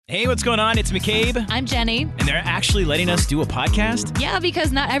Hey, what's going on? It's McCabe. I'm Jenny. And they're actually letting us do a podcast? Yeah,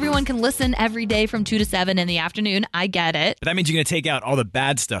 because not everyone can listen every day from 2 to 7 in the afternoon. I get it. But that means you're going to take out all the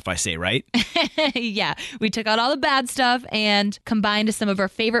bad stuff I say, right? Yeah, we took out all the bad stuff and combined some of our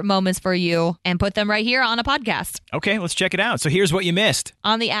favorite moments for you and put them right here on a podcast. Okay, let's check it out. So here's what you missed.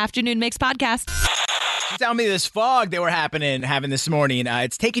 On the Afternoon Mix podcast. Tell me this fog they were having this morning.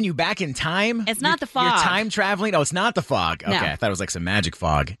 It's taking you back in time? It's not the fog. You're time traveling? Oh, it's not the fog. Okay, No. I thought it was like some magic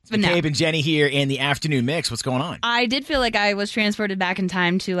fog. It's But no. McCabe and Jenny here in the Afternoon Mix. What's going on? I did feel like I was transported back in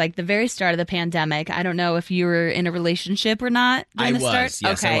time to like the very start of the pandemic. I don't know if you were in a relationship or not during I the was.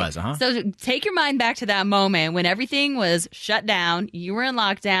 start. Yes, I was. Uh-huh. So take your mind back to that moment when everything was shut down. You were in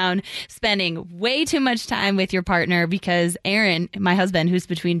lockdown, spending way too much time with your partner because Aaron, my husband, who's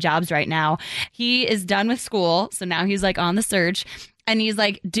between jobs right now, he is done with school. So now he's like on the search. And he's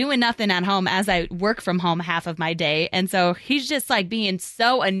like doing nothing at home as I work from home half of my day. And so he's just like being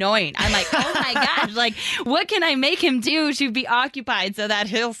so annoying. I'm like, oh my gosh, like what can I make him do to be occupied so that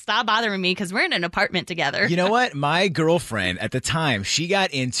he'll stop bothering me? Because we're in an apartment together. You know what? My girlfriend at the time, she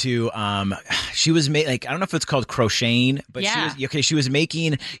got into, she was like, I don't know if it's called crocheting, but Yeah. she was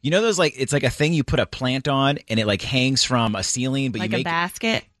making, you know, those like, it's like a thing you put a plant on and it like hangs from a ceiling, but like you make a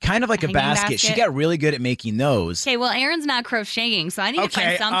basket. kind of like a hanging basket. She got really good at making those. Okay, well, Aaron's not crocheting, so I need to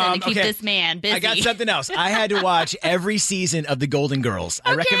find something to keep this man busy. I got something else. I had to watch every season of The Golden Girls.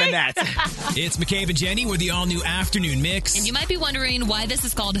 I recommend that. It's McCabe and Jenny with the all-new Afternoon Mix. And you might be wondering why this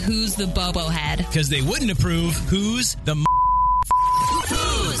is called Who's the Bobo Head? Because they wouldn't approve Who's the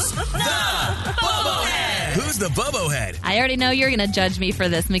Who's the Bobo Head? Who's the Bobo Head? I already know you're going to judge me for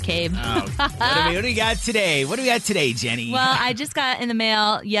this, McCabe. What do we got today? What do we got today, Jenny? Well, I just got in the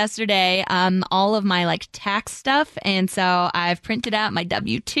mail yesterday all of my like tax stuff, and so I've printed out my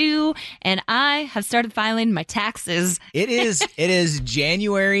W-2, and I have started filing my taxes. It is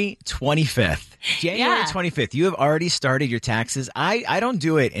January 25th. January 25th. You have already started your taxes. I don't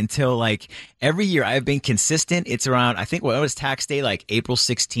do it until like every year. I've been consistent. It's around, I think, what was tax day, like April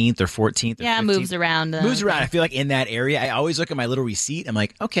 16th or 14th or 15th? It moves around. Moves around. I feel like in that area. I always look at my little receipt. I'm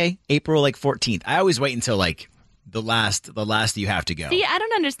like, okay, April like 14th. I always wait until like the last you have to go. See, I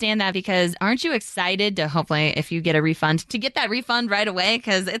don't understand that because aren't you excited to hopefully, if you get a refund, to get that refund right away?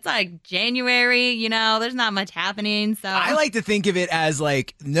 Because it's like January, you know, there's not much happening. So I like to think of it as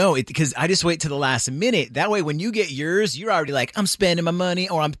like, no, because I just wait to the last minute. That way, when you get yours, you're already like, I'm spending my money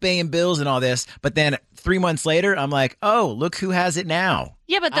or I'm paying bills and all this. But then 3 months later, I'm like, oh, look who has it now.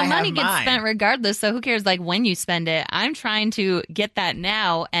 yeah, but the I money have gets mine. spent regardless. So who cares like when you spend it? I'm trying to get that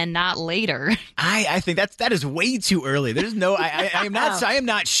now and not later. I think that is way too early. There's no, I am not, I am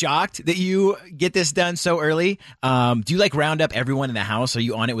not shocked that you get this done so early. Do you like round up everyone in the house? Are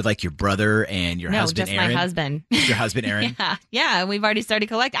you on it with like your brother and your No, husband, just Aaron? my husband. Your husband, Aaron? Yeah, we've already started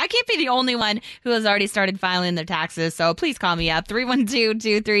collecting. I can't be the only one who has already started filing their taxes. So please call me up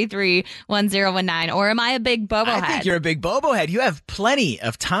 312-233-1019. Or am I a big bobo I head? think you're a big bobo head. You have plenty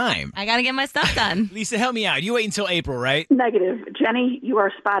of time. I got to get my stuff done. Lisa, help me out. You wait until April, right? Negative. Jenny, you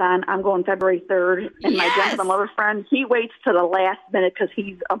are spot on. I'm going February 3rd. And my Yes! gentleman lover friend, he waits to the last minute because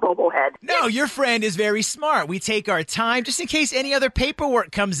he's a bobo head. No, your friend is very smart. We take our time just in case any other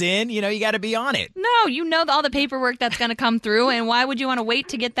paperwork comes in. You know, you got to be on it. No, you know all the paperwork that's going to come through, and why would you want to wait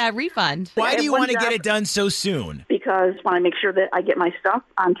to get that refund? Why do you want to Everyone's get it done so soon? Because I want to make sure that I get my stuff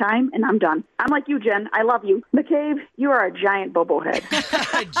on time and I'm done. I'm like you, Jen. I love you. McCabe, you are a giant bobo head.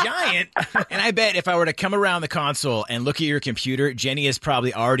 A giant. And I bet if I were to come around the console and look at your computer, Jenny is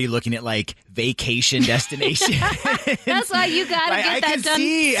probably already looking at like vacation destination. That's why you got to get that done.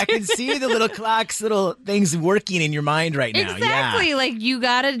 I can see the little clocks, little things working in your mind right now. Exactly. Yeah. Like you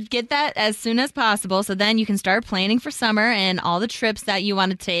got to get that as soon as possible so then you can start planning for summer and all the trips that you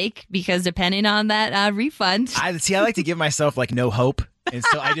want to take because depending on that refund. I like to give myself like no hope. And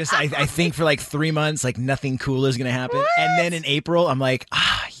so I think for like 3 months, like nothing cool is going to happen. What? And then in April, I'm like,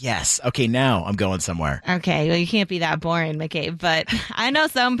 yes. Okay, now I'm going somewhere. Okay, well, you can't be that boring, McCabe, but I know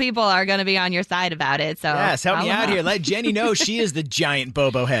some people are going to be on your side about it. So Yes, help me follow out them here. up. Let Jenny know she is the giant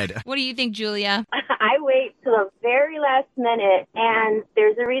bobo head. What do you think, Julia? I wait till the very last minute, and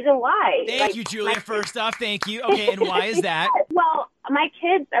there's a reason why. Thank you, Julia. First off, thank you. Okay, and why is that? Well, my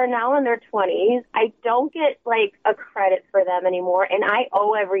kids are now in their 20s. I don't get, like, a credit for them anymore, and I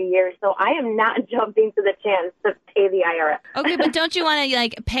owe every year, so I am not jumping to the chance to pay the IRS. Okay, but don't you want to,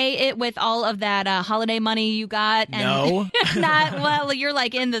 like, pay it with all of that holiday money you got? And No. well, you're,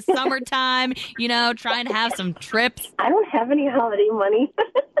 like, in the summertime, you know, trying to have some trips. I don't have any holiday money.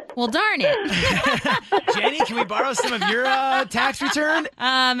 Well, darn it. Jenny, can we borrow some of your No. tax return?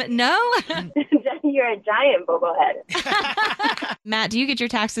 You're a giant bobo head. Matt, do you get your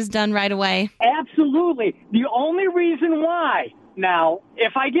taxes done right away? Absolutely. The only reason why now,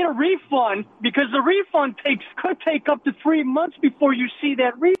 if I get a refund, because the refund could take up to 3 months before you see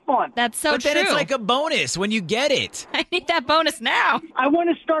that refund. That's so But true. then it's like a bonus when you get it. I need that bonus now. I want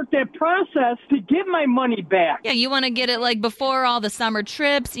to start that process to get my money back. Yeah, you want to get it like before all the summer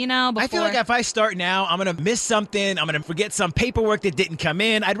trips, before. I feel like if I start now, I'm going to miss something. I'm going to forget some paperwork that didn't come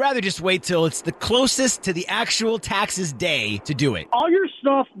in. I'd rather just wait till it's the closest to the actual taxes day to do it. All your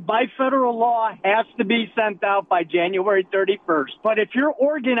stuff by federal law has to be sent out by January 31st. But if you're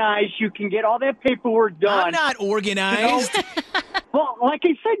organized, you can get all that paperwork done. I'm not organized. Well, like I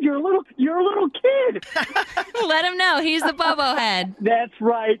said, you're a little kid. Let him know. He's the Bobo head. That's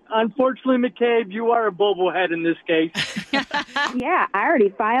right. Unfortunately, McCabe, you are a bobo head in this case. Yeah, I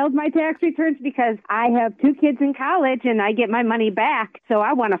already filed my tax returns because I have 2 kids in college and I get my money back. So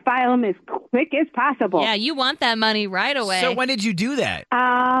I want to file them as quick as possible. Yeah, you want that money right away. So when did you do that?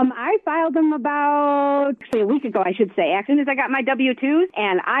 I filed them about a week ago, I should say. As soon as I got my W-2s,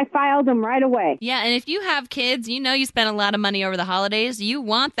 and I filed them right away. Yeah, and if you have kids, you spend a lot of money over the holidays. You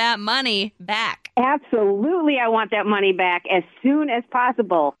want that money back. Absolutely, I want that money back as soon as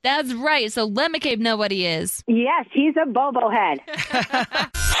possible. That's right. So let McCabe know what he is. Yes, he's a bobo head.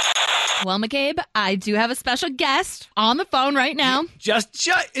 Well, McCabe, I do have a special guest on the phone right now.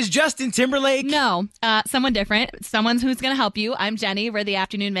 Is Justin Timberlake? No, someone different. Someone who's going to help you. I'm Jenny. We're the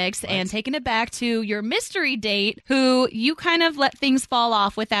Afternoon Mix. And taking it back to your mystery date, who you kind of let things fall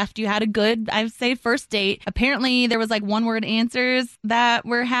off with after you had a good, I'd say, first date. Apparently, there was like one-word answers that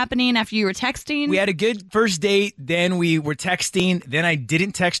were happening after you were texting. We had a good first date, then we were texting, then I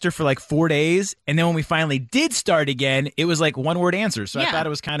didn't text her for like 4 days, and then when we finally did start again, it was like one-word answers. So I thought it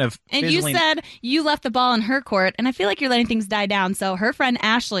was kind of And fizzling. you said you left the ball in her court, and I feel like you're letting things die down. So her friend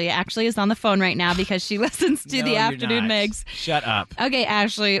Ashley actually is on the phone right now because she listens to No, the you're Afternoon not. Mix. Shut up. Okay,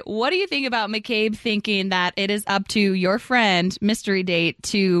 Ashley, what do you think about McCabe thinking that it is up to your friend, mystery date,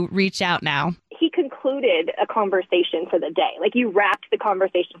 to reach out now? He concluded a conversation for the day. Like, you wrapped the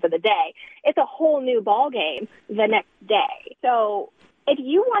conversation for the day. It's a whole new ball game the next day. So if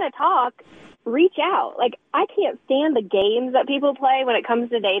you want to talk, reach out. Like, I can't stand the games that people play when it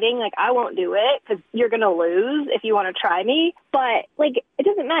comes to dating. Like, I won't do it because you're going to lose if you want to try me. But, like, it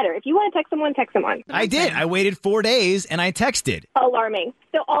doesn't matter. If you want to text someone, text someone. I did. I waited 4 days and I texted. Alarming.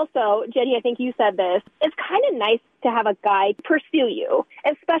 So also, Jenny, I think you said this, it's kind of nice to have a guy pursue you,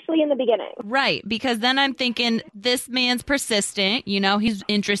 especially in the beginning. Right, because then I'm thinking, this man's persistent. He's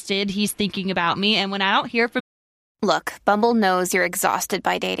interested. He's thinking about me. And when I don't hear from... Look, Bumble knows you're exhausted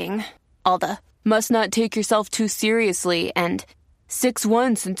by dating. All the, must not take yourself too seriously, and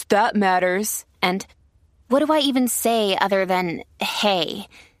 6'1" since that matters, and what do I even say other than, hey?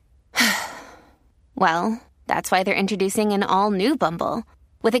 Well, that's why they're introducing an all-new Bumble,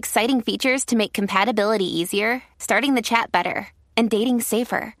 with exciting features to make compatibility easier, starting the chat better, and dating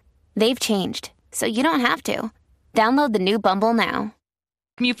safer. They've changed, so you don't have to. Download the new Bumble now.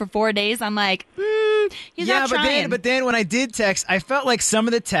 you for 4 days, I'm like, he's not trying. But then when I did text, I felt like some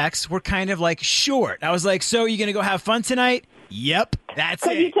of the texts were kind of like short. I was like, so you going to go have fun tonight? Yep, that's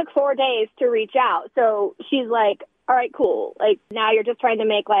Because it. you took 4 days to reach out. So she's like, all right, cool. Like, now you're just trying to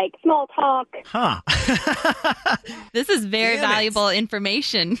make, like, small talk. Huh. This is very Damn it. valuable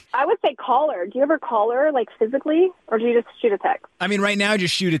information. I would say call her. Do you ever call her, like, physically? Or do you just shoot a text? I mean, right now,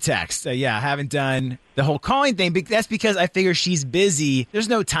 just shoot a text. Yeah, I haven't done the whole calling thing. But that's because I figure she's busy. There's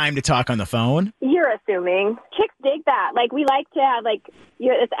no time to talk on the phone. You're assuming. Chicks dig that. Like, we like to have, like,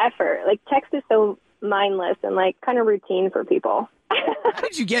 this effort. Like, text is so mindless and, like, kind of routine for people. How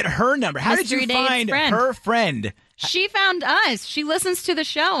did you get her number? How did Mystery you date's find friend. her friend? She found us. She listens to the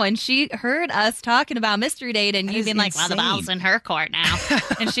show, and she heard us talking about Mystery Date, and That you is being like, well, the insane. ball's in her court now.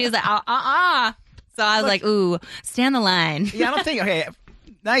 And she was like, So I was like, ooh, stay on the line. Yeah, I don't think, okay,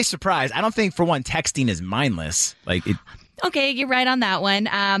 nice surprise. I don't think, for one, texting is mindless. Like, it, Okay, you're right on that one.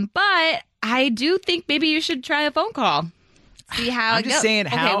 But I do think maybe you should try a phone call. See how I'm it just goes. saying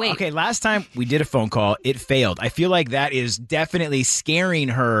how. wait. Okay, last time we did a phone call, it failed. I feel like that is definitely scaring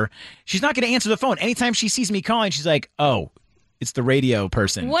her. She's not going to answer the phone. Anytime she sees me calling, she's like, oh, it's the radio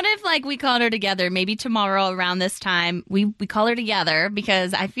person. What if, like, we called her together, maybe tomorrow around this time, we call her together,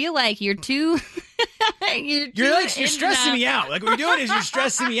 because I feel like you're too... You're stressing me out. Like, what you're doing is you're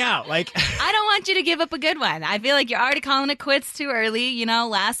stressing me out. Like, I don't want you to give up a good one. I feel like you're already calling it quits too early. You know,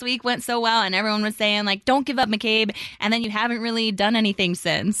 last week went so well, and everyone was saying, like, don't give up, McCabe, and then you haven't really done anything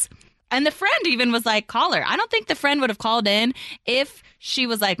since. And the friend even was like, call her. I don't think the friend would have called in if she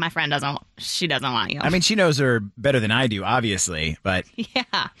was like, my friend doesn't want you. I mean, she knows her better than I do, obviously. But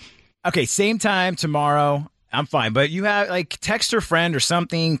yeah. okay, same time tomorrow. I'm fine. But you have like text her friend or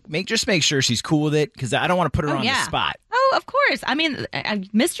something. Just make sure she's cool with it because I don't want to put her on the spot. Oh, of course. I mean, a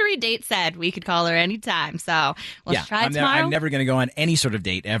mystery date said we could call her anytime. So let's try it tomorrow. I'm never going to go on any sort of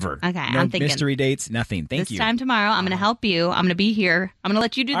date ever. Okay, no I'm thinking mystery dates, nothing. Thank you. This time tomorrow, I'm going to help you. I'm going to be here. I'm going to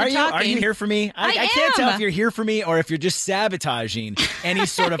let you do the talking. Are you here for me? I can't tell if you're here for me or if you're just sabotaging any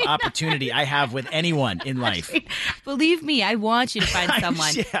sort of opportunity I have with anyone in life. Believe me, I want you to find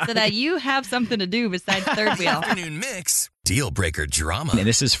someone so that you have something to do besides third wheel. Afternoon Mix. Deal breaker drama. And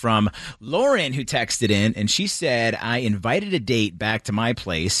this is from Lauren, who texted in, and she said, I invited a date back to my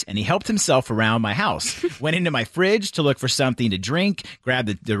place, and he helped himself around my house. Went into my fridge to look for something to drink,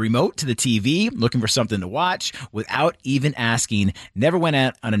 grabbed the remote to the TV, looking for something to watch, without even asking. Never went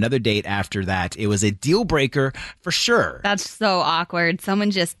out on another date after that. It was a deal breaker for sure. That's so awkward. Someone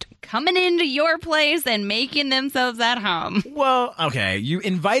just coming into your place and making themselves at home. Well, okay, you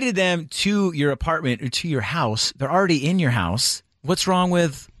invited them to your apartment or to your house. They're already in your house. What's wrong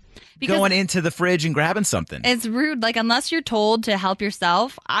with going into the fridge and grabbing something? It's rude. Like, unless you're told to help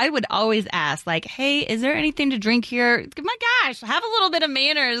yourself, I would always ask, like, hey, is there anything to drink here? My gosh, have a little bit of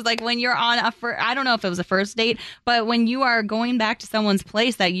manners. Like, when you're on I don't know if it was a first date, but when you are going back to someone's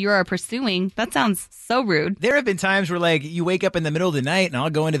place that you are pursuing, that sounds so rude. There have been times where, like, you wake up in the middle of the night and I'll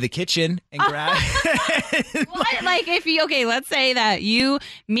go into the kitchen and grab. What? Like, let's say that you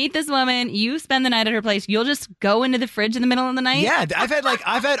meet this woman, you spend the night at her place, you'll just go into the fridge in the middle of the night? Yeah, I've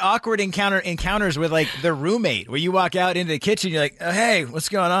had awkward encounters with like the roommate where you walk out into the kitchen, you're like, oh, hey, what's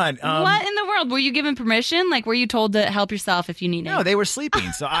going on? What in the world? Were you given permission? Like, were you told to help yourself if you need it? No, they were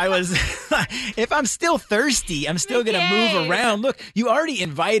sleeping. So I was, if I'm still thirsty, I'm still going to move around. Look, you already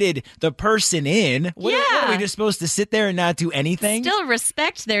invited the person in. What are we just supposed to sit there and not do anything? Still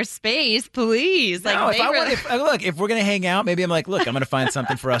respect their space, please. No, if we're going to hang out, maybe I'm like, look, I'm going to find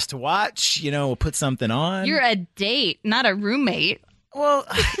something for us to watch. We'll put something on. You're a date, not a roommate. Well,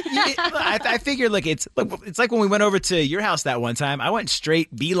 I figure, it's like when we went over to your house that one time. I went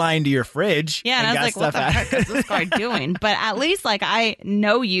straight beeline to your fridge. Yeah, and I was like, what the heck is this guy doing? But at least, I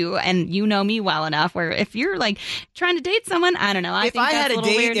know you and you know me well enough where if you're, trying to date someone, I don't know. If I had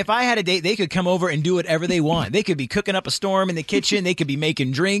a date, they could come over and do whatever they want. They could be cooking up a storm in the kitchen. They could be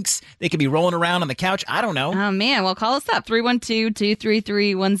making drinks. They could be rolling around on the couch. I don't know. Oh, man. Well, call us up,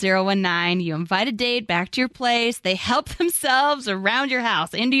 312-233-1019. You invite a date back to your place. They help themselves around your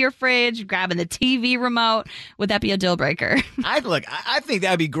house, into your fridge, grabbing the TV remote. Would that be a deal breaker? I think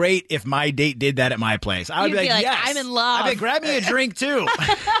that would be great if my date did that at my place. I would be like, yes, I'm in love. I'd be like, grab me a drink too.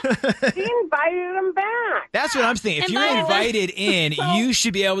 She invited them back. That's what I'm saying. If you're invited in, you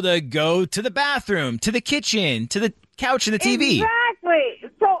should be able to go to the bathroom, to the kitchen, to the couch and the TV. Exactly.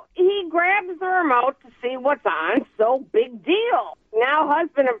 So he grabs the remote to see what's on. So big deal. Now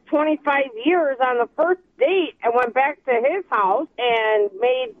husband of 25 years on the first date, I went back to his house and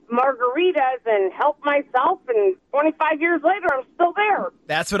made margaritas and helped myself, and 25 years later, I'm still there.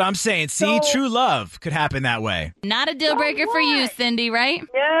 That's what I'm saying. See, true love could happen that way. Not a deal breaker for you, Cindy, right?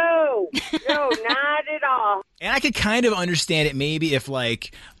 No, not at all. And I could kind of understand it maybe if,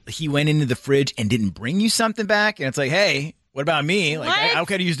 he went into the fridge and didn't bring you something back, and it's like, hey, what about me? I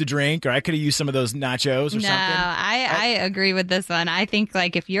could have used a drink, or I could have used some of those nachos or something. No, I agree with this one. I think,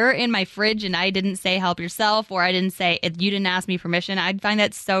 if you're in my fridge and I didn't say help yourself, or I didn't say, if you didn't ask me permission, I'd find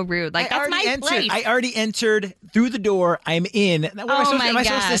that so rude. That's my place. I already entered through the door. I'm in. Am I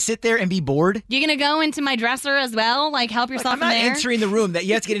supposed to sit there and be bored? You're going to go into my dresser as well? Help yourself in there? I'm not entering the room. That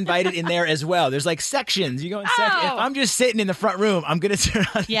you have to get invited in there as well. There's sections. You go in sections. If I'm just sitting in the front room, I'm going to turn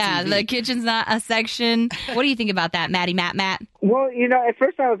on the TV. The kitchen's not a section. What do you think about that, Matt? Well, at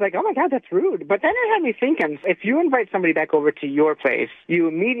first I was like, oh my God, that's rude. But then it had me thinking, if you invite somebody back over to your place, you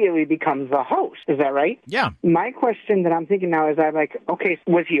immediately become the host. Is that right? Yeah. My question that I'm thinking now is, I'm like, okay,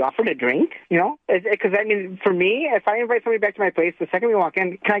 was he offered a drink? Because for me, if I invite somebody back to my place, the second we walk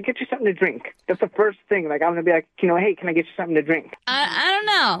in, can I get you something to drink? That's the first thing. I'm going to be like, hey, can I get you something to drink? I don't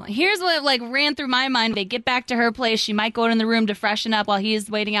know. Here's what ran through my mind. They get back to her place. She might go in the room to freshen up while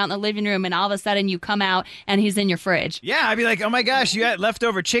he's waiting out in the living room. And all of a sudden you come out and he's in your fridge. Yeah, I'd be like, oh my gosh, you got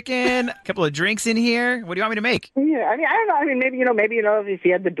leftover chicken, a couple of drinks in here. What do you want me to make? Yeah, I don't know. Maybe if he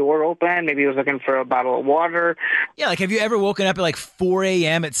had the door open, maybe he was looking for a bottle of water. Yeah, have you ever woken up at 4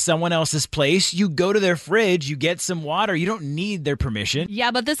 a.m. at someone else's place? You go to their fridge, you get some water. You don't need their permission.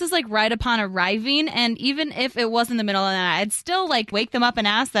 Yeah, but this is right upon arriving, and even if it was in the middle of the night, I'd still wake them up and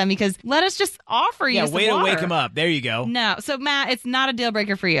ask them, because let us just offer you some water. Yeah, way to wake them up. There you go. No, so Matt, it's not a deal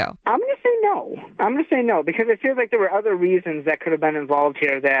breaker for you. I'm going to say no, because it feels like there were other reasons that could have been involved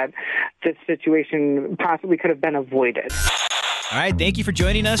here that this situation possibly could have been avoided. All right, thank you for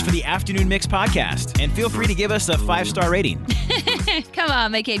joining us for the Afternoon Mix podcast. And feel free to give us a 5-star rating. Come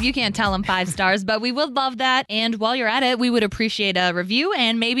on, McCabe, you can't tell them 5 stars, but we would love that. And while you're at it, we would appreciate a review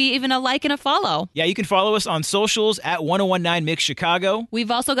and maybe even a like and a follow. Yeah, you can follow us on socials at 1019 Mix Chicago. We've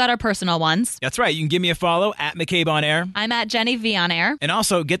also got our personal ones. That's right. You can give me a follow at McCabe on Air. I'm at Jenny V on Air. And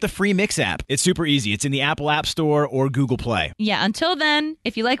also get the free Mix app. It's super easy. It's in the Apple App Store or Google Play. Yeah, until then,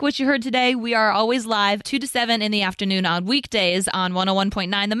 if you like what you heard today, we are always live 2 to 7 in the afternoon on weekdays on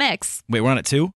 101.9 The Mix. Wait, we're on at 2?